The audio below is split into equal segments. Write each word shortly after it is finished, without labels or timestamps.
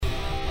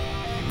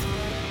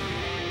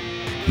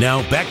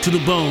Now back to the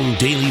Bone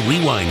Daily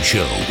Rewind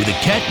Show with a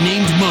cat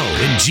named Mo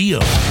and Geo.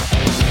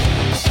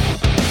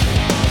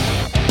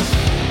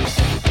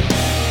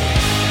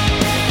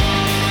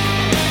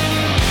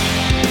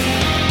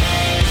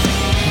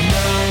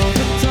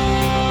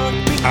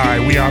 All right,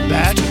 we are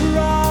back.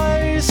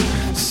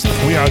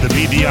 We are the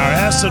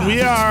BDRS, and we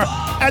are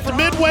at the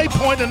midway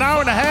point, an hour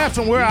and a half,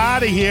 and we're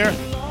out of here.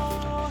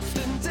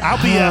 I'll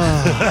be.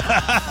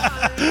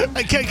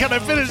 Can I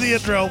finish the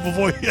intro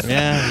before you?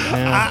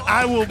 Yeah.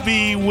 I will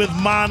be with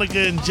Monica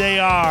and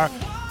JR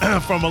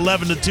from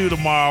 11 to 2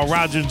 tomorrow.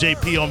 Roger and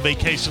JP on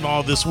vacation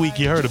all this week.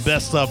 You heard the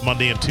best stuff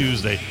Monday and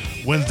Tuesday.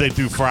 Wednesday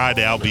through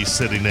Friday, I'll be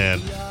sitting in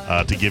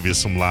to give you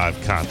some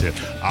live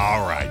content.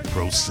 All right,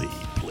 proceed,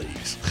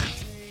 please.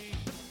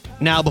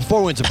 Now, before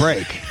we went to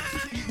break,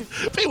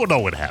 people know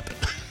what happened.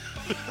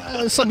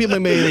 Some people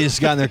maybe they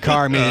just got in their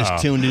car, maybe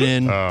just tuned it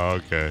in. Oh,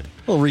 okay.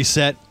 A little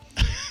reset.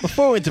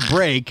 Before we went to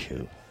break,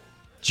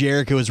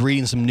 Jericho was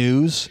reading some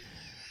news,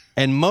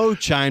 and Mo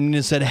chimed in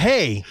and said,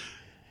 "Hey,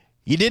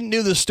 you didn't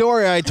do the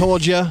story I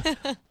told you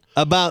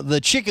about the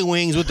chicken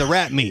wings with the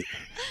rat meat."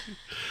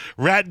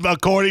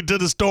 According to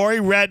the story,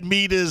 rat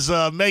meat is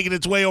making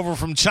its way over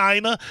from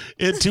China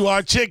into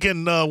our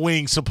chicken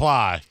wing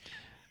supply.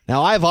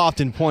 Now, I've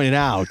often pointed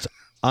out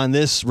on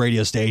this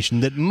radio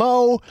station that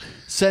Mo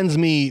sends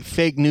me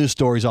fake news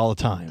stories all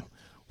the time,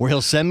 where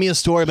he'll send me a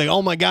story like,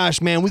 "Oh my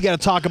gosh, man, we got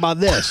to talk about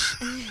this."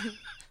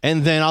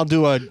 And then I'll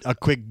do a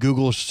quick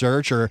Google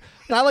search, and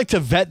I like to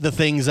vet the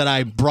things that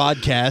I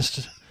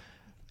broadcast,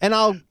 and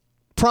I'll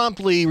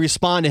promptly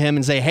respond to him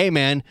and say, "Hey,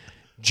 man,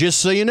 just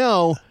so you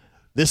know,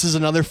 this is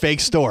another fake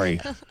story."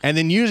 And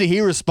then usually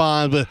he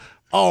responds with,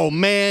 "Oh,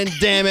 man,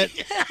 damn it,"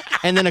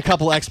 and then a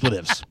couple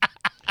expletives.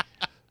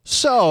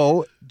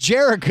 So,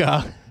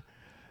 Jerica,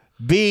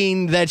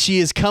 being that she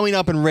is coming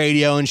up in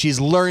radio and she's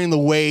learning the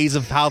ways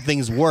of how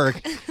things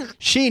work,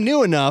 she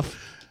knew enough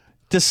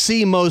to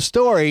see Mo's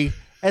story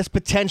as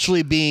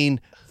potentially being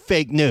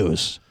fake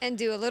news. And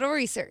do a little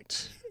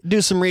research.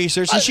 Do some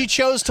research, and she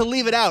chose to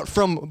leave it out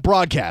from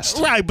broadcast.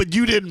 Right, but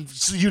you didn't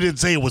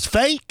say it was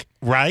fake,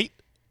 right?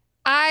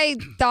 I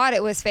thought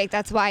it was fake.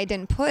 That's why I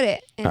didn't put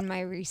it in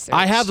my research.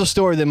 I have the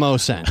story that Mo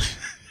sent.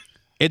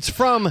 It's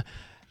from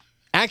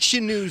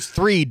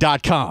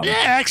actionnews3.com. Yeah,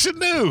 Action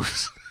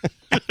News.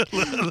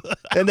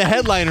 And the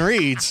headline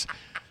reads,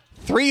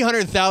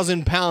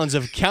 300,000 pounds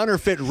of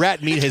counterfeit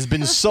rat meat has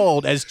been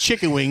sold as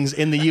chicken wings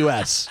in the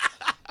U.S.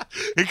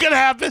 It could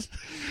happen.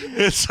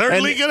 It's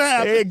certainly going to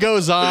happen. It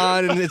goes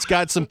on, and it's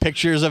got some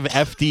pictures of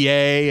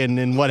FDA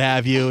and what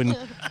have you, and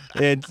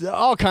it's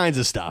all kinds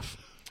of stuff.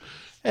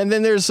 And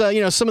then there's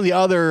some of the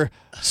other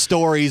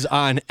stories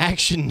on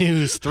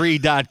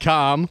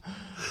actionnews3.com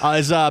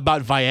is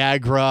about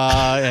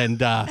Viagra,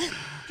 and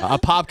a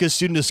Popka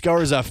student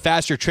discovers a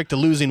faster trick to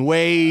losing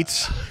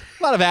weight.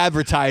 A lot of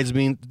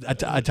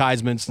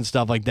advertisements and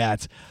stuff like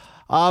that.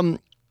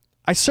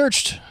 I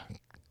searched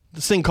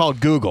this thing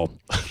called Google.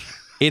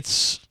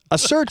 It's a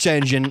search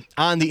engine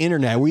on the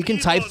internet where you can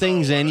type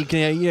things in. You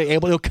can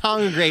able to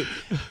congregate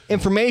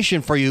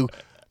information for you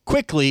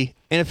quickly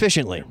and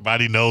efficiently.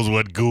 Everybody knows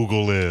what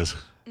Google is.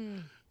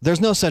 There's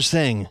no such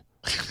thing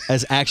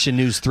as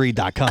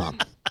actionnews3.com.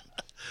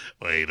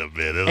 Wait a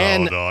minute.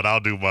 Hold on. I'll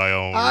do my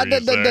own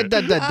research.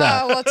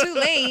 Well, too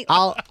late.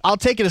 I'll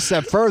take it a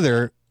step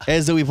further,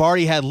 as that we've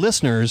already had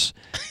listeners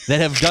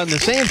that have done the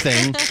same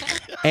thing.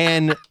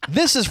 And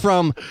this is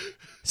from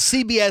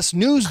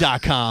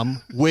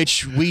CBSNews.com,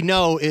 which we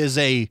know is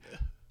a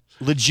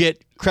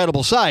legit,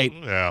 credible site.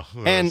 Yeah.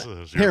 And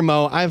here,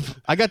 Mo,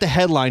 I got the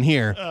headline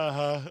here.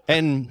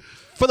 And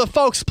for the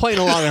folks playing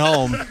along at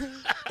home,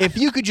 if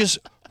you could just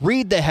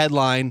read the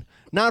headline,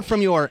 not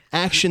from your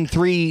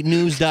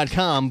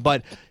action3news.com,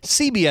 but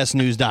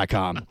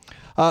CBSNews.com.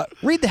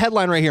 Read the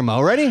headline right here,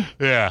 Mo. Ready?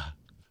 Yeah.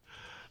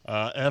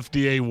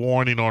 FDA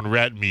warning on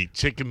rat meat.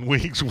 Chicken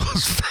wings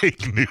was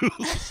fake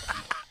news.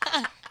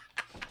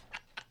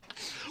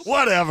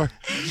 Whatever.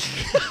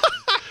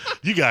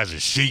 You guys are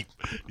sheep.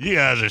 You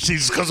guys are sheep.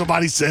 Just because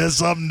somebody says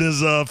something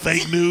is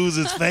fake news,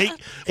 it's fake.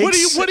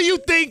 What do you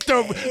think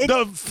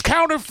the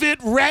counterfeit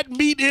rat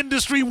meat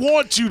industry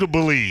wants you to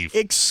believe?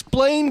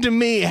 Explain to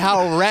me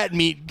how rat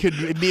meat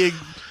could be.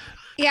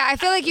 Yeah, I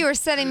feel like you were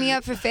setting me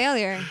up for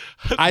failure.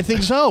 I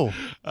think so.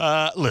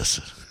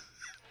 Listen.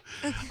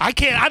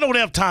 I don't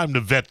have time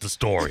to vet the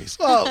stories.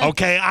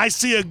 Okay, I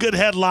see a good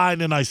headline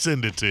and I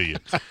send it to you.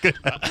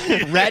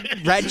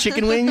 Rat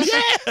chicken wings?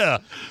 Yeah.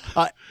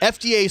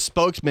 FDA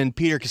spokesman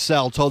Peter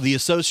Cassell told the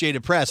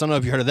Associated Press, I don't know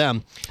if you heard of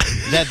them,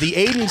 that the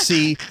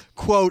agency,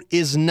 quote,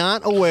 is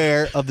not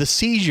aware of the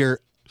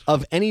seizure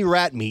of any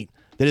rat meat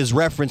that is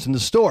referenced in the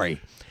story.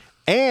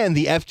 And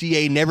the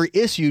FDA never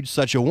issued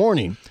such a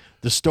warning.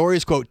 The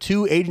stories quote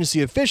two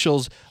agency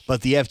officials,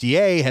 but the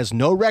FDA has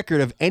no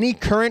record of any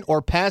current or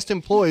past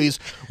employees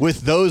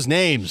with those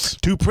names.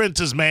 Two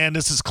princes, man.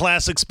 This is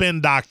classic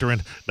spin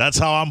doctrine. That's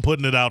how I'm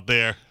putting it out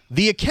there.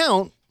 The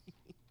account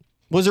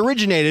was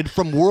originated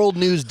from World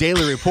News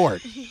Daily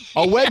Report,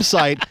 a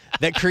website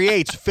that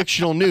creates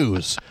fictional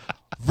news.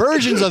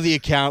 Versions of the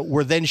account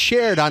were then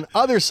shared on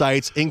other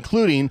sites,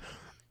 including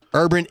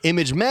Urban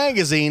Image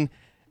Magazine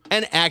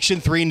and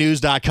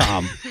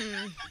Action3News.com.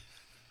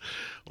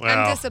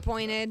 I'm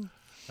disappointed.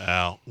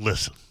 Well,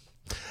 listen.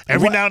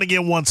 Every now and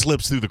again, one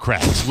slips through the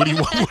cracks. What do you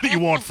want? What do you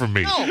want from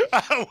me? No.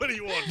 What do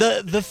you want?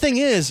 The thing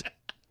is,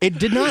 it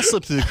did not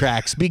slip through the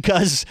cracks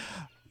because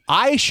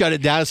I shut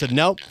it down and said,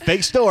 nope,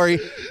 fake story.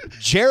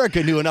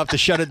 Jerica knew enough to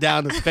shut it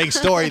down as fake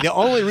story. The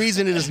only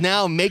reason it is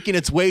now making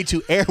its way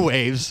to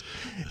airwaves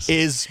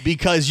is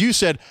because you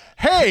said,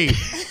 hey,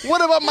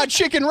 what about my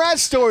chicken rat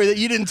story that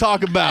you didn't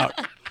talk about?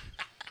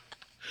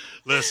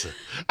 Listen,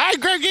 hey,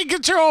 Greg,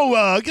 get your own,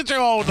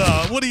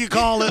 what do you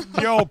call it?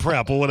 Your own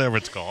prep or whatever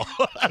it's called.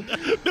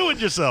 Do it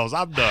yourselves.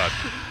 I'm done.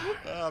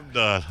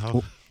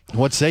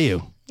 What say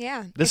you?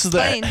 Yeah. This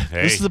explain.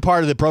 This is the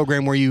part of the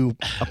program where you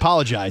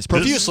apologize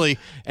profusely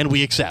and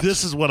we accept.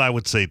 This is what I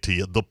would say to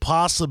you. The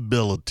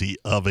possibility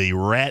of a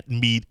rat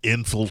meat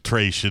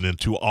infiltration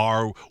into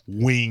our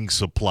wing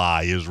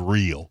supply is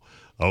real.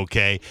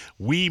 Okay,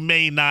 we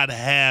may not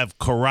have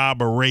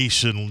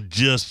corroboration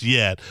just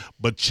yet,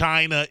 but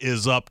China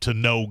is up to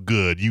no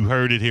good. You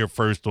heard it here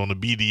first on the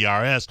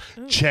BDRS.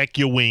 Check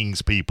your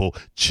wings, people.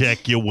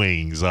 Check your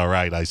wings. All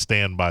right, I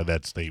stand by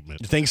that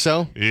statement. You think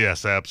so?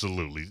 Yes,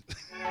 absolutely.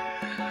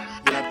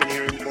 I've been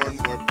hearing more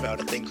and more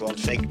about a thing called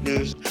fake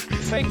news.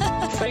 Fake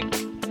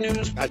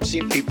news. I've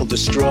seen people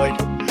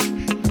destroyed,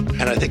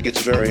 and I think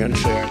it's very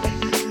unfair.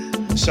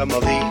 Some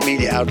of the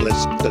media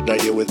outlets that I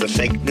deal with the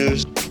fake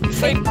news.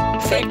 Fake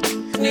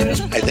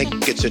news. I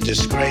think it's a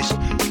disgrace,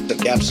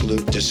 the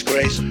absolute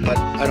disgrace, but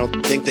I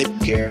don't think they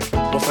care.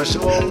 Well, first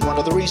of all, one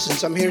of the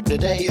reasons I'm here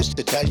today is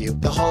to tell you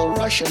the whole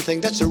Russian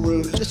thing, that's a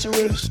ruse. It's a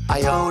ruse.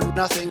 I own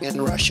nothing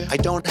in Russia. I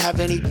don't have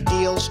any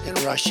deals in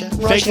Russia.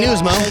 Fake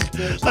news, Mo.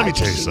 Let me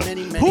tell you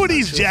something. Who are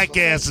these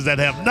jackasses that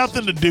have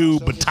nothing to do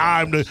but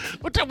time to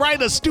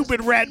write a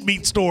stupid rat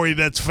meat story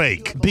that's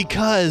fake?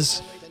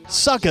 Because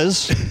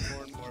suckers,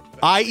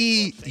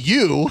 i.e.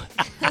 you,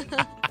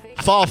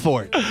 fall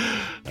for it.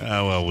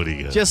 Oh, well, what are you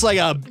going to do? Just like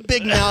a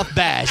big mouth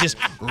bass. Just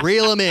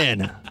reel them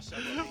in.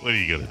 What are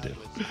you going to do?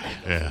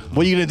 Yeah.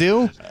 What are you going to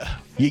do?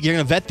 You're going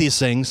to vet these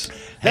things.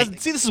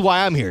 See, this is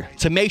why I'm here,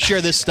 to make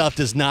sure this stuff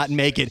does not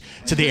make it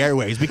to the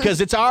airwaves,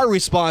 because it's our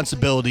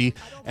responsibility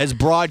as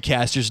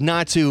broadcasters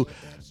not to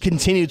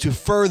continue to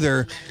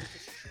further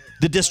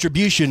the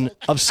distribution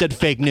of said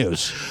fake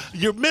news.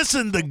 You're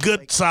missing the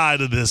good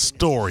side of this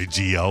story,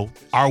 Gio.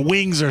 Our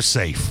wings are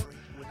safe.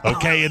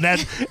 Okay, and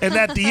at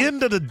the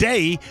end of the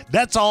day,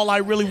 that's all I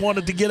really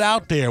wanted to get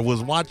out there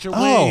was watch your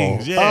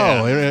wings.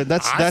 Yeah.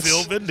 I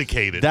feel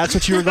vindicated. That's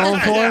what you were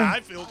going for? Yeah, I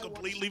feel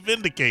completely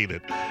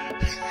vindicated.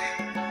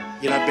 I've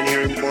been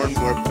hearing more and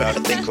more about a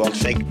thing called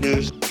fake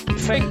news.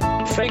 Fake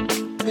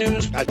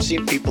news. I've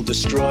seen people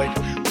destroyed,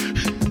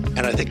 and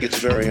I think it's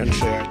very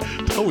unfair.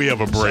 Oh, we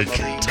have a break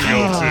to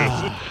go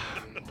to.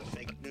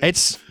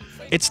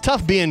 It's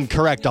tough being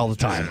correct all the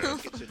time.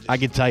 I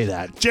can tell you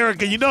that.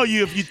 Jerica,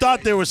 if you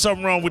thought there was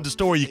something wrong with the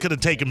story, you could have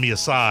taken me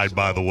aside,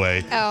 by the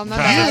way. Oh, my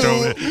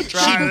God.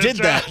 She did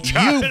that.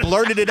 You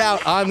blurted it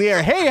out on the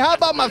air. Hey, how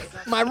about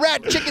my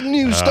rat chicken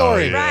news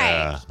story?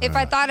 Yeah. Right. If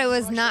I thought it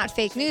was not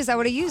fake news, I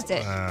would have used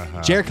it.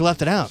 Jerica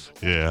left it out.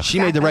 Yeah. She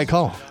made the right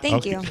call.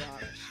 Thank you.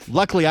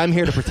 Luckily, I'm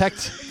here to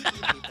protect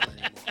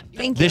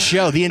Thank you. this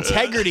show, the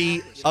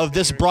integrity of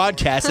this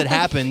broadcast that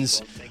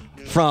happens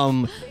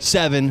from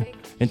 7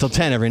 until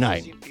 10 every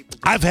night.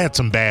 I've had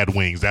some bad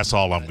wings. That's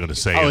all I'm going to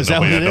say. Oh, is that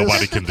what it is?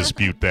 Nobody can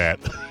dispute that.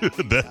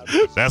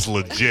 That's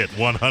legit,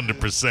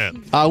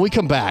 100%. We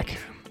come back.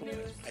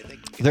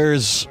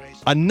 There's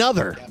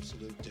another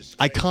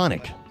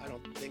iconic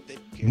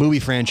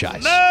movie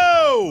franchise.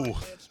 No!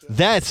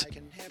 That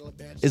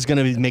is going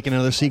to be making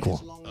another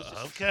sequel.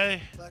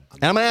 Okay.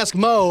 And I'm going to ask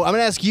Mo, I'm going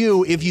to ask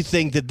you if you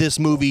think that this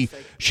movie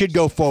should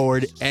go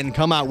forward and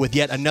come out with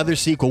yet another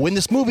sequel. When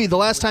this movie, the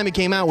last time it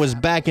came out was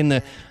back in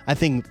the, I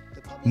think,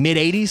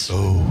 mid-'80s.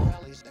 Oh.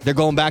 They're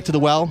going back to the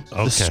well.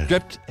 Okay. The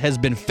script has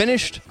been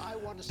finished.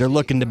 They're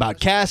looking about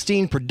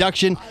casting,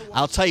 production.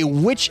 I'll tell you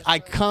which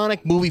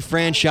iconic movie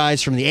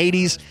franchise from the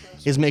 80s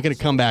is making a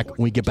comeback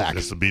when we get back.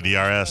 It's the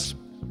BDRS.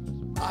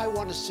 I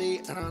want to see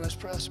an honest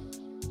press.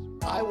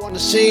 I want to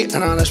see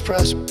an honest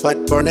press,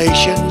 but our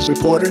nation's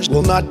reporters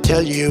will not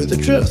tell you the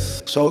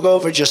truth. So I'll go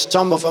over just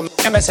some of them.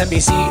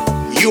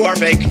 MSNBC. You are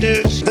fake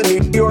news. The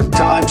New York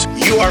Times.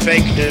 You are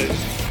fake news.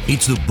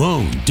 It's the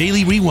Bone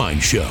Daily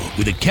Rewind Show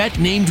with a cat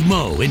named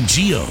Mo and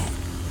Gio.